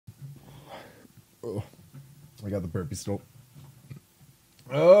Oh, I got the burpee still.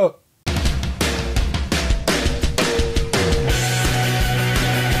 Oh.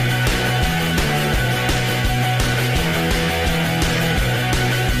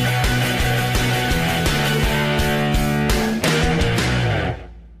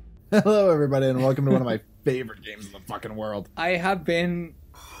 Hello, everybody, and welcome to one of my favorite games in the fucking world. I have been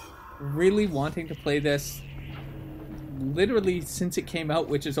really wanting to play this literally since it came out,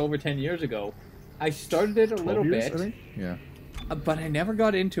 which is over 10 years ago. I started it a little bit, I think? Yeah. But I never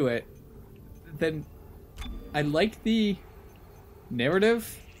got into it. Then I like the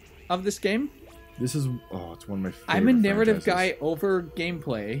narrative of this game. This is, it's one of my favorite I'm a narrative franchises. guy over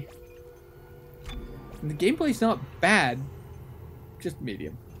gameplay. And the gameplay's not bad, just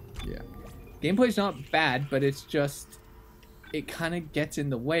medium. Yeah. Gameplay's not bad, but it's just, it kind of gets in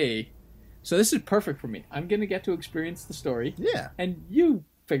the way. So this is perfect for me. I'm going to get to experience the story. Yeah. And you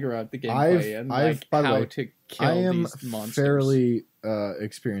figure out the gameplay and by the how way, to kill I am these monsters. fairly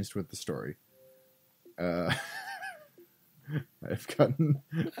experienced with the story. I've gotten...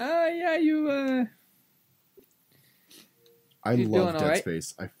 yeah, you, I you're love doing Dead all right.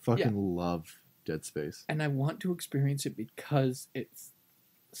 Space. I fucking love Dead Space. And I want to experience it because it's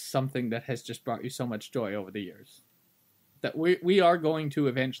something that has just brought you so much joy over the years. That we are going to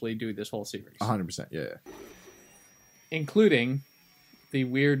eventually do this whole series. 100%, yeah. Including the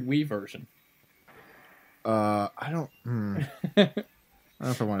weird Wii version. I don't know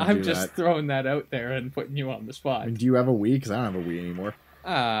if I want to do I'm just that. throwing that out there and putting you on the I spot. mean, do you have a Wii? Because I don't have a Wii anymore.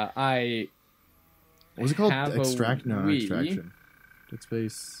 I What was it called? have a Extract? No, not Wii. Extraction. Dead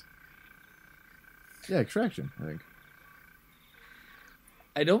Space. Yeah, Extraction, I think.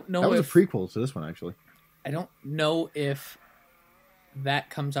 I don't know That was if a prequel to this one, actually. I don't know if that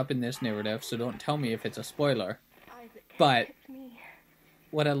comes up in this narrative, so don't tell me if it's a spoiler. But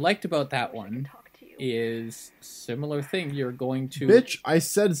what I liked about that one is similar thing. You're going to Bitch, I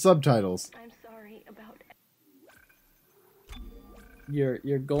said subtitles. I'm sorry about you're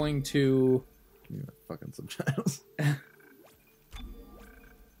going to You know, fucking subtitles. Yeah.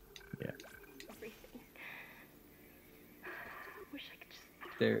 everything. Wish I could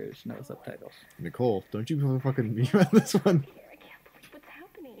just there's no subtitles. Nicole, don't you fucking be on this one. here. I can't believe what's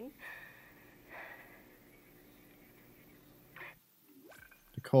happening.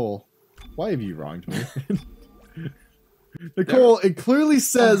 Nicole, why have you wronged me? Nicole, it clearly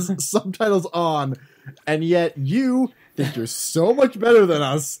says subtitles on, and yet you think you're so much better than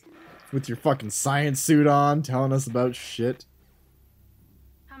us with your fucking science suit on, telling us about shit.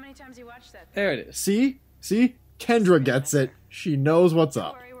 How many times you watched that? There it is. See? Kendra gets it. She knows what's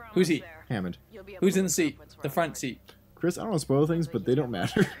up. Don't worry, we're Who's almost he? there. Hammond. You'll be able Who's to in the look seat? up what's The wrong. front seat. Chris, I don't want to spoil things, but they don't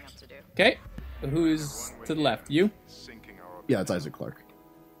matter. Something else to do. Okay. Who's to the left? You? Yeah, it's Isaac Clarke.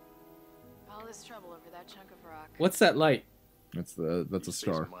 All this trouble over that chunk of rock. What's that light? That's a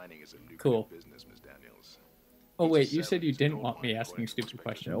star. Cool. Oh wait, you said you didn't want me asking stupid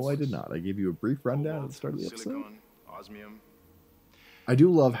questions. No, I did not. I gave you a brief rundown at the start of the episode. I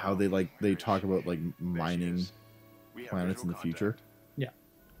do love how they talk about like mining planets in the future. Yeah.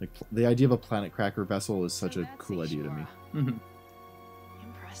 Like the idea of a planet cracker vessel is such a cool idea to me. Mm-hmm.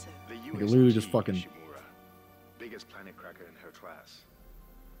 Impressive. Like, it literally just fucking. Biggest planet cracker in her class.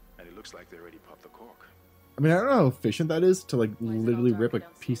 And it looks like they already popped the cork. I mean, I don't know how efficient that is to like literally rip a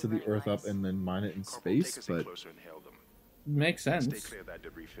piece of the Earth up and then mine it in Corporal, space, take us in but closer and hail them. Makes Stay sense. clear of that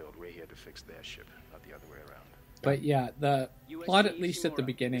debris field. We're here to fix their ship, not the other way around. But yeah, the plot, at least at the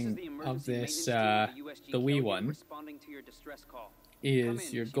beginning of this, the Wii one,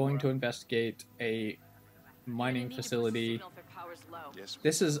 is you're going to investigate a mining facility. Yes.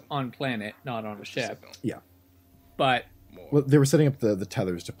 This is on planet, not on a ship. yeah. But Well, they were setting up the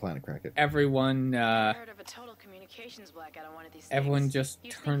tethers to planet crack it. everyone, Heard of a total communications blackout on one of these everyone things. just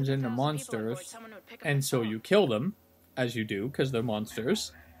You speak turns with into 1,000 people aboard, monsters, someone would pick up and the so phone. you kill them, as you do, because they're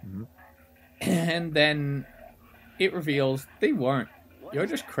monsters. Mhm. And then it reveals they weren't. You're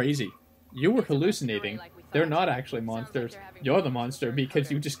just crazy. You were hallucinating. They're not actually monsters. You're the monster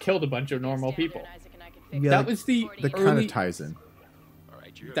because you just killed a bunch of normal people. Yeah, That was the that kind early. of ties in.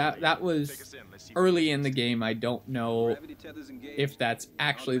 That was early in the game. I don't know if that's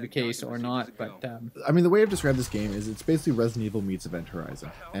actually the case or not, but I mean, the way I've described this game is it's basically Resident Evil meets Event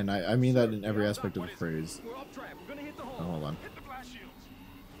Horizon, and I mean that in every aspect of the phrase. Oh, hold on.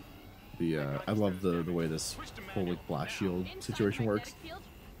 I love the way this whole like blast shield situation works.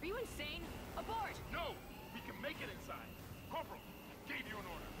 Are you insane? Abort! No! We can make it inside. Corporal, gave you an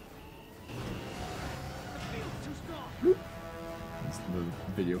order. The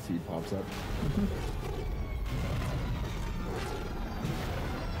video feed pops up.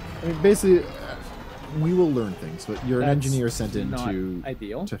 I mean, basically, we will learn things, but you're an That's engineer sent in not to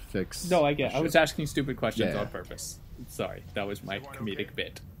ideal. to fix. No, I get. the I was ship. asking stupid questions Yeah. on purpose. Sorry, that was my comedic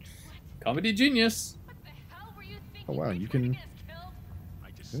bit. Comedy genius. Oh wow, you can. I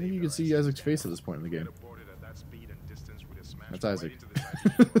think you can see Isaac's face at this point in the game. That's Isaac.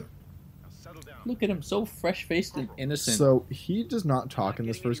 Look at him, so fresh-faced and innocent. So he does not talk in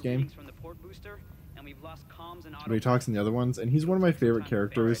this first game, but he talks in the other ones, and he's one of my favorite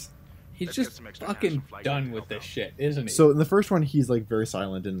characters. He's just fucking done with this shit, isn't he? So in the first one, he's like very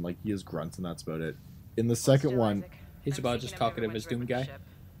silent and like he has grunts, and that's about it. In the second one, He's about just talkative as Doom guy.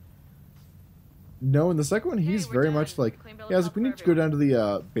 no, in the second one, he's very much like, yeah, Isaac, we need to go down to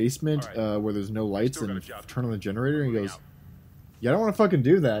the basement where there's no lights and turn on the generator. And he goes, yeah, I don't want to fucking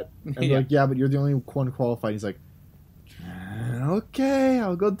do that. And they're Yeah. like, yeah, but you're the only one qualified. He's like, okay,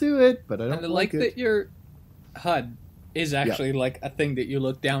 I'll go do it, but I don't And I like like it. that your HUD is actually like a thing that you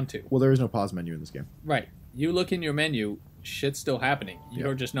look down to. Well, there is no pause menu in this game. Right. You look in your menu, shit's still happening. You're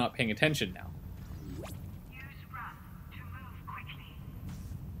Yep. just not paying attention now.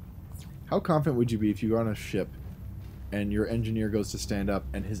 How confident would you be if you go on a ship and your engineer goes to stand up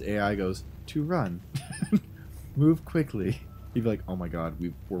and his AI goes to run? Move quickly. You'd be like, oh my god,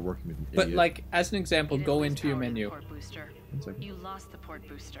 we're working with an But idiot. like, as an example, You didn't go lose into your power to the menu. port booster. 1 second. You lost the port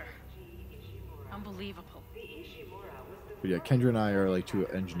booster. Unbelievable. But yeah, Kendra and I are like two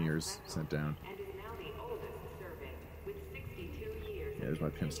engineers sent down. Yeah, there's my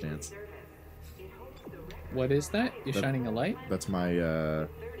pimp stance. What is that? You're That- shining a light? That's my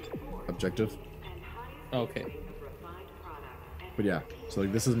objective. Okay. But yeah, so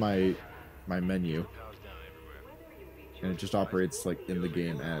like this is my menu, and it just operates like in the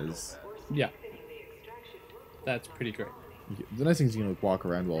game as. Yeah. That's pretty great. The nice thing is you can like, walk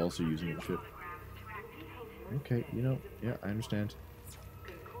around while also using the ship. Okay, you know, yeah, I understand.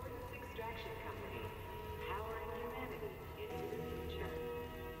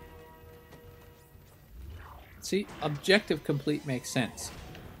 See, objective complete makes sense.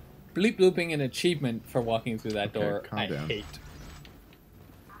 Bleep blooping an achievement for walking through that Okay, door, calm I down. hate.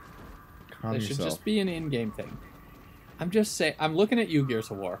 Calm It should yourself. just be an in-game thing. I'm just saying, I'm looking at you,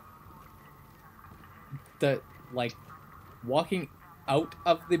 Gears of War. The, like, walking out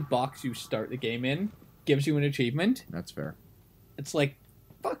of the box you start the game in gives you an achievement. That's fair. It's like,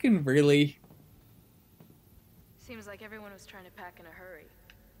 fucking really? Seems like everyone was trying to pack in a hurry.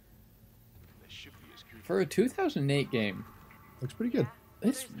 For a 2008 game, Looks pretty good.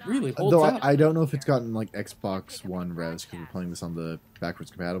 this really holds Though up. I don't know if it's gotten like Xbox One revs because we're playing this on the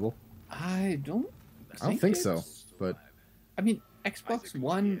backwards compatible. I don't think so, it's- but I mean, Xbox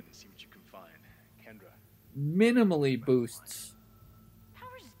One minimally boosts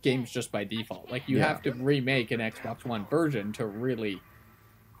games just by default. Like, you Yeah. have to remake an Xbox One version to really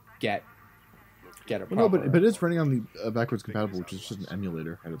get a proper... well, no, but it's running on the backwards compatible, which is just an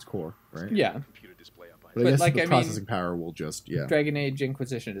emulator at its core, right? Yeah, But I But, guess like, the I mean, processing power will just Dragon Age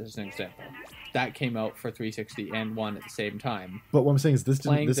Inquisition is an example. That came out for 360 and One at the same time. But what I'm saying is this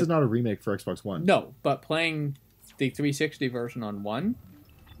Playing this the- is not a remake for Xbox One. No, but playing the 360 version on One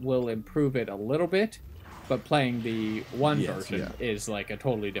will improve it a little bit, but playing the One Yes, version yeah. is like a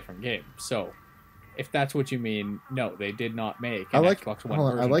totally different game. So, if that's what you mean, no, they did not make I an like Xbox One hold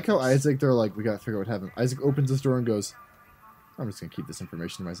on, version. I like how of this. Isaac. They're like, we gotta figure out what happened. Isaac opens this door and goes, "I'm just gonna keep this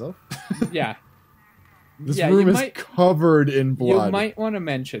information to myself." Yeah, This Yeah, room you is might- covered in blood. you might want to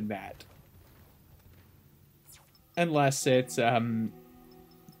mention that, unless it's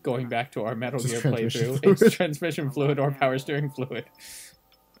going back to our Metal Just Gear transmission playthrough. fluid. It's transmission fluid or power steering fluid.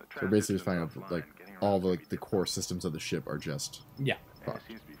 So basically, just finding out that, like all the core systems of the ship are just. Yeah. Fuck.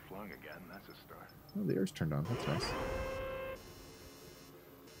 Seems to be flowing again. That's a start. Oh, the air's turned on. That's nice.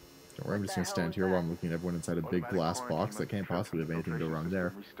 Don't worry, I'm just gonna stand here while I'm looking at everyone inside a big glass box that can't possibly have anything go wrong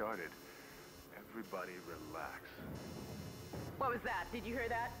there. Restarted. Everybody relax. What was that? Did you hear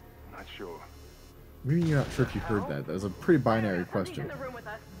that? Not sure. Maybe you're not sure if you heard that. That was a pretty binary Somebody's in question. the room with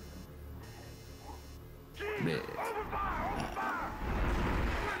us. Yeah.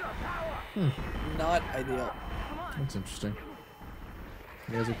 Not ideal. That's interesting.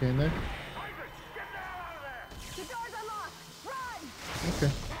 You guys okay in there? The door's unlocked. Run!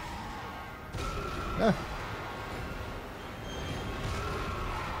 Okay. Ah.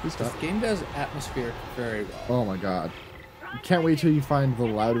 Please This stop. game does atmosphere very well. Oh my god. You can't wait till you find the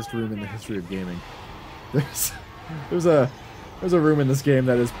loudest room in the history of gaming. There's a room in this game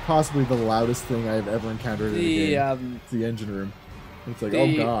that is possibly the loudest thing I've ever encountered in a The game. It's the engine room. It's like, the-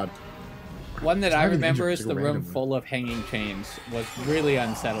 oh god. one that I Having remember injured is the room randomly. full of hanging chains was really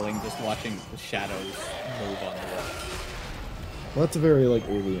unsettling just watching the shadows move on the wall. Well, that's a very like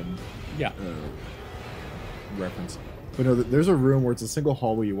alien Yeah. reference. But no, there's a room where it's a single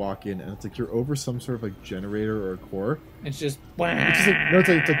hallway you walk in, and it's like you're over some sort of like generator or a core. It's just... It's just like, no, it's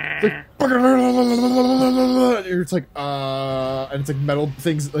like and it's like metal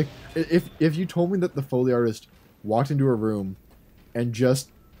things. Like if you told me that the Foley artist walked into a room and just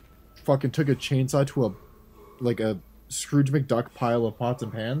fucking took a chainsaw to a Scrooge McDuck pile of pots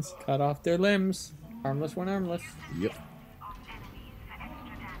and pans, cut off their limbs, harmless when armless. Yep.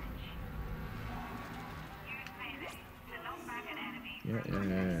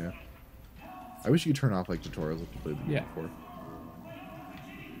 Yeah. I wish you could turn off like tutorials like you played the game before.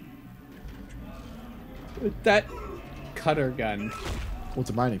 That cutter gun. Well, it's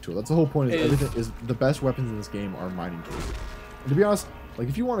a mining tool. That's the whole point. Is everything is the best weapons in this game are mining tools. And to be honest, like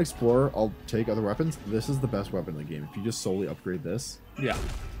if you want to explore, I'll take other weapons. This is the best weapon in the game. If you just solely upgrade this. Yeah.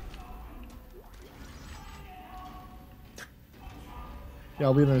 Yeah,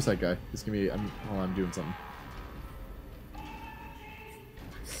 I'll be the other side guy. This can be. I'm doing something.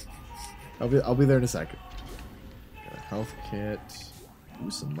 I'll be there in a second. Got a health kit.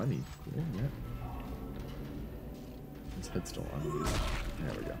 Ooh, some money. Cool, yeah. His head's still on.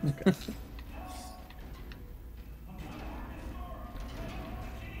 There we go. Okay.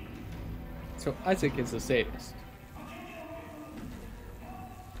 So Isaac is a sadist.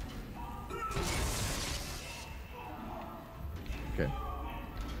 Okay.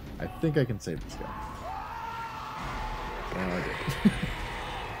 I think I can save this guy. Oh, I did.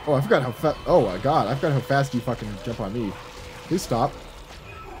 Oh, I forgot how fast. Oh my god, I forgot how fast you fucking jump on me. Please stop.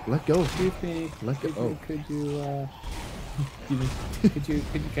 Let go. Excuse me. Let go. Oh. Could you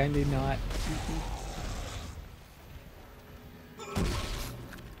could you kindly not?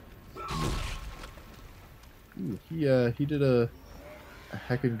 Ooh, he did a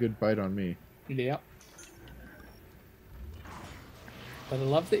heckin' good bite on me. Yep. But I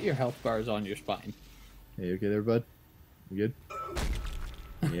love that your health bar is on your spine. Hey, you okay there, bud? You good?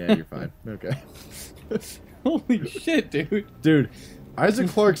 Yeah, you're fine. Okay. Holy shit, dude. Dude, Isaac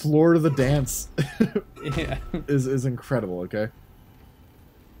Clarke's Lord of the Dance Yeah. is incredible, okay?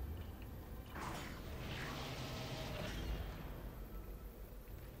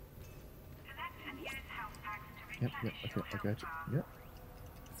 Yep, okay, I got you. Yep.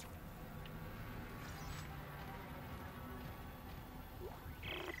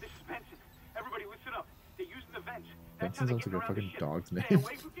 This is Benson. Everybody listen up. They're using the vents. Benson sounds like a fucking dog's name. Stay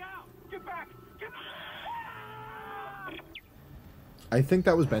away from down. Get back. Get back. I think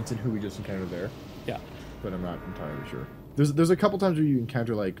that was Benson who we just encountered there, Yeah. but I'm not entirely sure. There's a couple times where you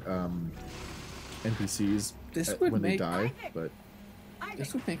encounter like NPCs when they die, but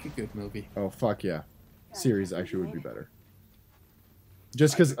This would make a good movie. oh fuck yeah, series actually would be better.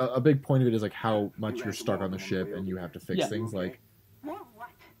 Just because a big point of it is like how much you're stuck on the ship and you have to fix things. Like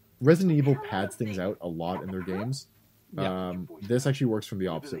Resident Evil pads things out a lot in their games. Yeah. This actually works from the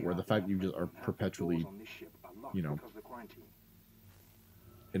opposite, where the fact you just are perpetually, you know,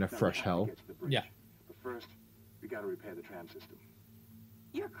 in a fresh hell. Yeah. But first, we gotta repair the tram system.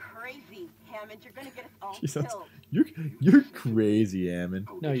 You're crazy, Hammond. You're gonna get us all Jesus, killed. you're crazy, Ammon.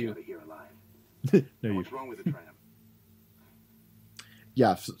 Oh, No, get you. out of here alive. No, you. What's wrong with the tram?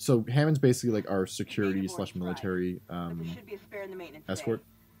 Yeah, so Hammond's basically like our security / military But there should be a spare in the maintenance escort. bay.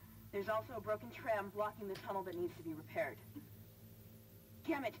 There's also a broken tram blocking the tunnel that needs to be repaired.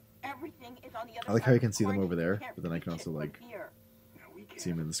 Damn it! Everything is on the other I like side how you of can the see them quarantine. over there, You can't but then I can reach also it like from here. No, we can't. see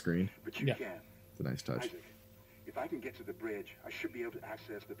them in the screen. But you Yeah. can. It's a nice touch. Isaac, if I can get to the bridge, I should be able to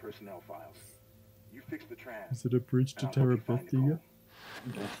access the personnel files. You fix the tram. Is it a bridge to and I'll help you find Terabithia?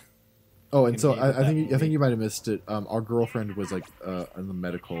 Nicole. Oh, and so Can you I name think you might have missed it. Our girlfriend was like on the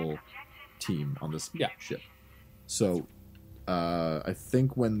medical team on this Yeah. ship. So I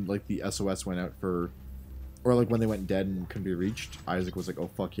think when like the SOS went out for, or like when they went dead and couldn't be reached, Isaac was like, "Oh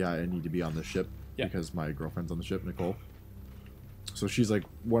fuck yeah, I need to be on the ship Yeah. because my girlfriend's on the ship, Nicole." So she's like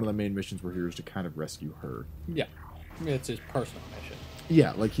one of the main missions we're here is to kind of rescue her. Yeah. I mean, it's his personal mission.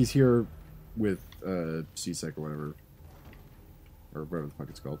 Yeah, like he's here with CSEC or whatever the fuck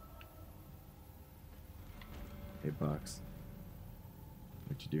it's called. Hey, Bucks.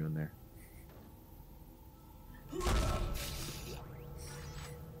 What you doing there?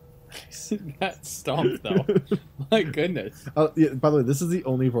 That stomp, though. My goodness. Oh, yeah, by the way, this is the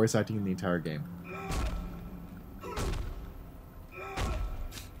only voice acting in the entire game.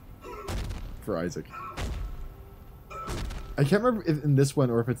 For Isaac. I can't remember if in this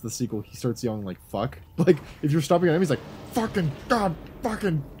one or if it's the sequel, he starts yelling like, fuck. Like, if you're stopping an enemy, he's like, fucking god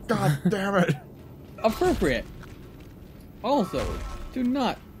damn it. Appropriate. Also, do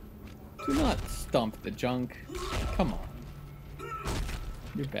not stomp the junk. Come on.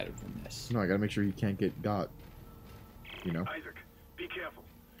 You're better than this. No, I gotta make sure he can't get got. You know? Isaac, be careful.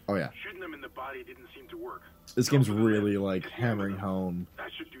 Oh, yeah. Shooting them in the body didn't seem to work. This game's really, like, hammering home That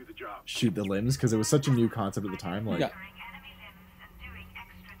should do the job. shoot the limbs, because it was such a new concept at the time. Like, Yeah.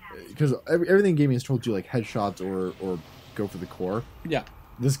 because everything in gaming has told you, like, headshots or go for the core. Yeah.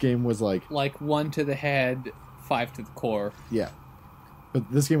 This game was like... Like 1 to the head, 5 to the core, Yeah. But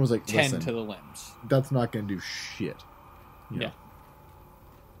this game was like, 10 listen, to the limbs. that's not going to do shit. You know? Yeah.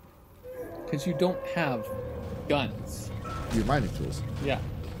 Because you don't have guns. Your mining tools. Yeah.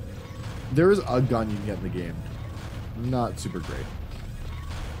 There is a gun you can get in the game. Not super great.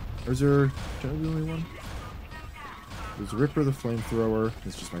 Or is there generally the only one? There's Ripper the Flamethrower.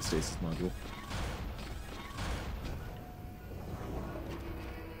 It's just my stasis module.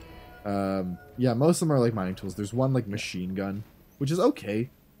 Yeah, most of them are like mining tools. There's one like machine gun, which is okay.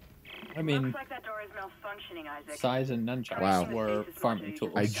 I mean, Looks like that door is malfunctioning, Isaac. size and nunchucks Wow. were farming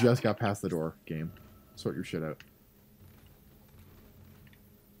tools. I just got past the door, game. Sort your shit out.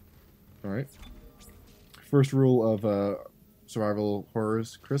 Alright. First rule of survival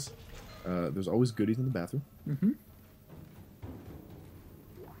horrors, Chris. There's always goodies in the bathroom. Mm-hmm.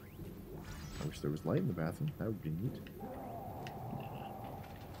 I wish there was light in the bathroom. That would be neat.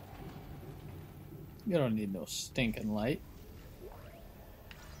 You don't need no stinking light.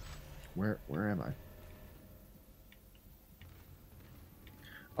 Where am I?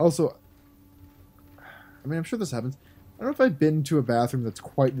 Also, I mean, I'm sure this happens. I don't know if I've been to a bathroom that's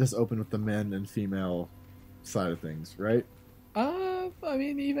quite this open with the men and female side of things, right? I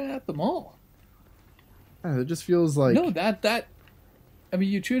mean, even at the mall. It just feels like... No, that. I mean,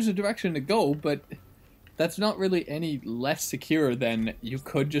 you choose a direction to go, but that's not really any less secure than you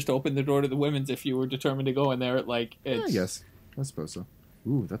could just open the door to the women's if you were determined to go in there. Like, it's... I guess. I suppose so.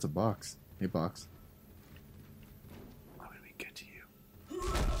 Ooh, that's a box. Hey, box. How did we get to you?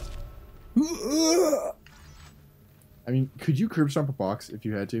 I mean, could you curb stomp a box if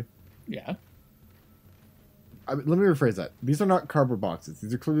you had to? Yeah. I mean, let me rephrase that. These are not cardboard boxes.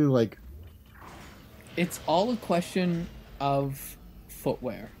 These are clearly like... It's all a question of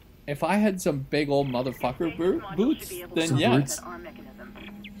footwear. If I had some big old motherfucker boots, then Some yeah. boots?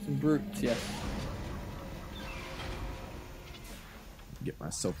 Some brutes, yes. Get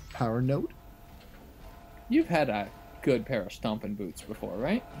myself a power node. You've had a good pair of stomping boots before,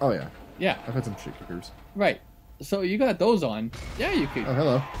 right? Oh, yeah. Yeah, I've had some shit kickers. right. So you got those on. Yeah, you could Oh,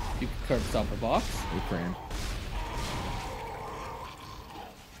 hello. curb stomp a box. Hey, friend.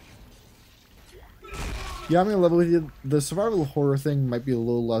 Yeah, I'm gonna level with you. The survival horror thing might be a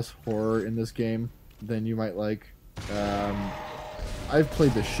little less horror in this game than you might like. I've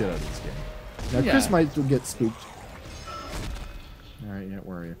played the shit out of this game. Now, Yeah. Chris might get spooked. Alright, yeah,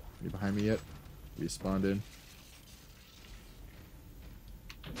 where are you? Are you behind me yet? You spawned in.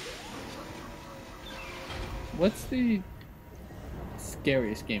 What's the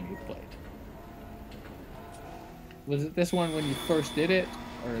scariest game you've played? Was it this one when you first did it?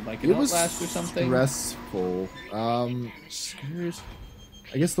 Or like an It was Outlast or something? stressful. Scariest.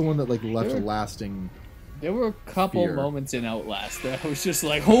 I guess the one that like left a Sure. lasting. There were a couple Fear. moments in Outlast that I was just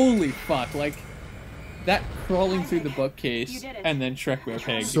like, holy fuck, like that crawling through the bookcase and then Shrek Bear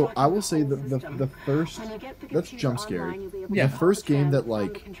Pig. So I will say that the first, that's jump scary. Yeah. The first game that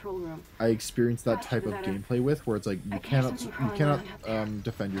like I experienced that type of gameplay with, where it's like you cannot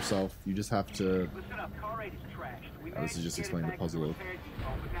defend yourself. You just have to. This is just explaining the puzzle.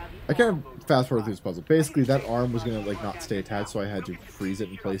 I kind of fast forward through this puzzle. Basically, that arm was gonna like not stay attached, so I had to freeze it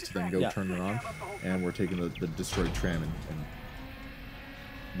in place to then go Yeah. turn it on. And we're taking the destroyed tram and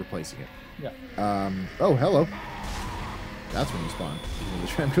replacing it. Yeah. Oh, hello. That's when you spawn. When the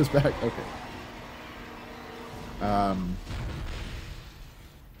tram goes back. Okay.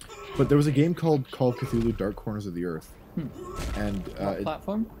 But there was a game called Call of Cthulhu: Dark Corners of the Earth, and What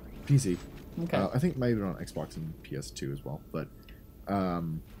platform? PC. Okay. I think maybe on Xbox and PS2 as well. But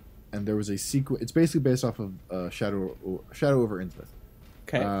and there was a sequence. It's basically based off of Shadow over Innsmouth.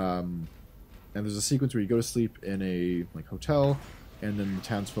 Okay. And there's a sequence where you go to sleep in a like hotel, and then the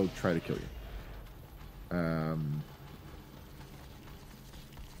townsfolk try to kill you.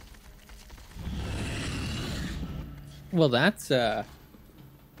 Well, that's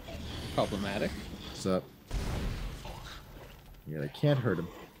problematic. What's up? Yeah, they can't hurt him.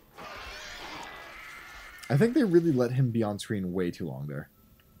 I think they really let him be on screen way too long there.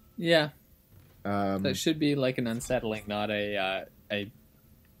 Yeah. That should be like an unsettling, not a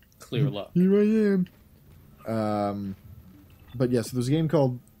clear look. Here I am. But yeah, so there's a game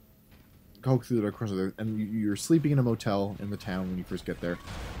called Cthulhu: Dark Corners of the Earth, and you're sleeping in a motel in the town when you first get there,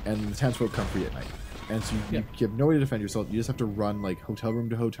 and the townsfolk come for you at night. And so you have no way to defend yourself. You just have to run like hotel room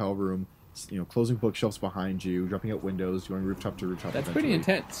to hotel room, you know, closing bookshelves behind you, jumping out windows, going rooftop to rooftop. That's eventually.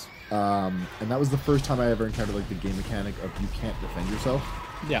 pretty intense. And that was the first time I ever encountered like the game mechanic of you can't defend yourself.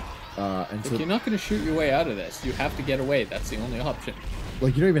 Yeah. And so you're not going to shoot your way out of this. You have to get away. That's the only option.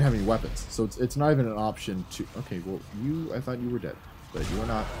 like you don't even have any weapons, so it's not even an option to. Okay, well I thought you were dead, but you are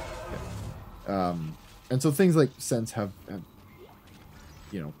not. Yeah. And so things like Sense have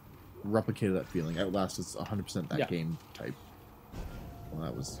you know, replicated that feeling. Outlast is 100% that game type. Well,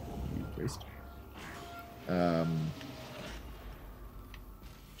 that was a huge waste.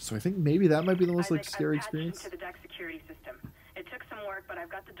 So I think maybe that might be the most like scary experience. To the deck security system. It took some work, but I've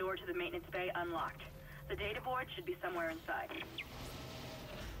got the door to the maintenance bay unlocked. The data board should be somewhere inside.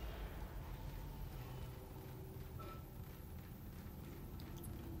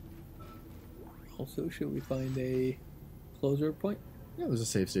 Also, should we find a closer point? Yeah, there's a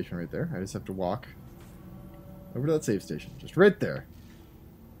save station right there. I just have to walk over to that save station. Just right there.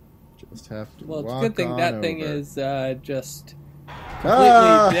 Just have to walk. Well, it's a good thing that over. thing is just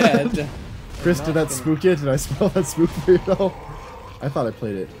completely dead. Chris, did that spook you? Did I smell that spook for you at all? I thought I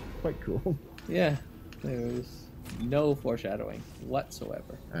played it quite cool. Yeah, there was no foreshadowing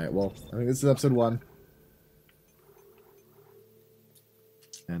whatsoever. Alright, well, I think this is episode 1.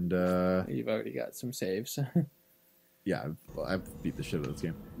 And, You've already got some saves. yeah, I've beat the shit out of this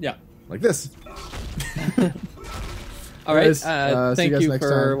game. Yeah. Like this. All right. Guys, thank see you you guys next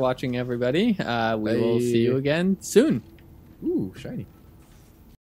for time. watching, everybody. We will Bye. see you again soon. Ooh, shiny.